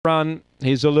run.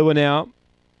 Here's the lure now.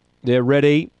 They're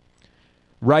ready.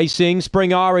 Racing,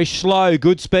 Spring Irish slow,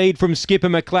 good speed from Skipper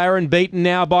McLaren, beaten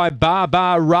now by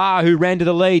Bar, who ran to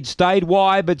the lead, stayed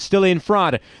wide but still in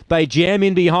front. They jam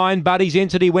in behind, Buddy's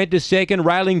Entity went to second,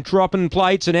 railing, dropping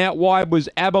plates, and out wide was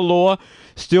Abalor.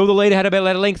 Still the leader had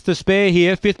about a length to spare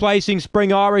here. Fifth placing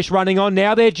Spring Irish running on.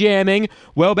 Now they're jamming.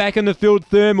 Well back in the field,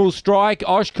 Thermal Strike,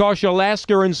 Oshkosh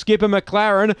Alaska and Skipper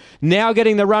McLaren. Now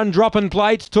getting the run, dropping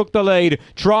plates, took the lead.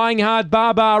 Trying hard,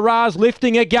 Ra's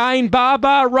lifting again.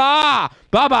 Ra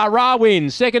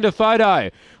wins. Second to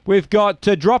photo. We've got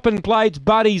dropping plates,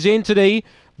 Buddy's Entity.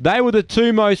 They were the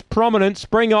two most prominent.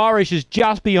 Spring Irish is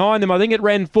just behind them. I think it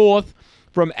ran fourth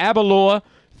from Abalor,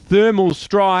 Thermal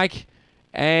Strike.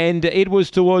 And it was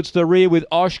towards the rear with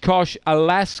Oshkosh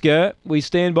Alaska. We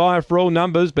stand by for all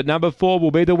numbers, but number 4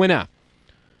 will be the winner.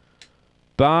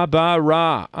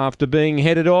 Ra, after being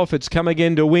headed off, it's come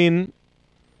again to win.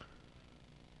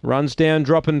 Runs down,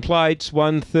 dropping plates.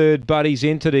 1/3 Buddy's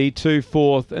Entity, 2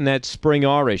 4th, and that's Spring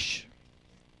Irish.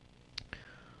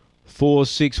 4,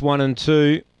 6, 1 and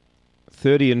 2.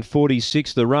 30 and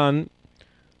 46 the run.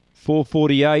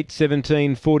 4:48,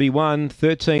 17:41,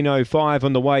 13:05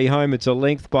 on the way home. It's a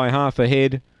length by half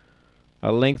ahead.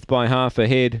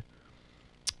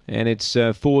 And it's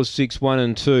 4, 6, 1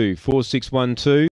 and 2. 4, 6, 1, 2.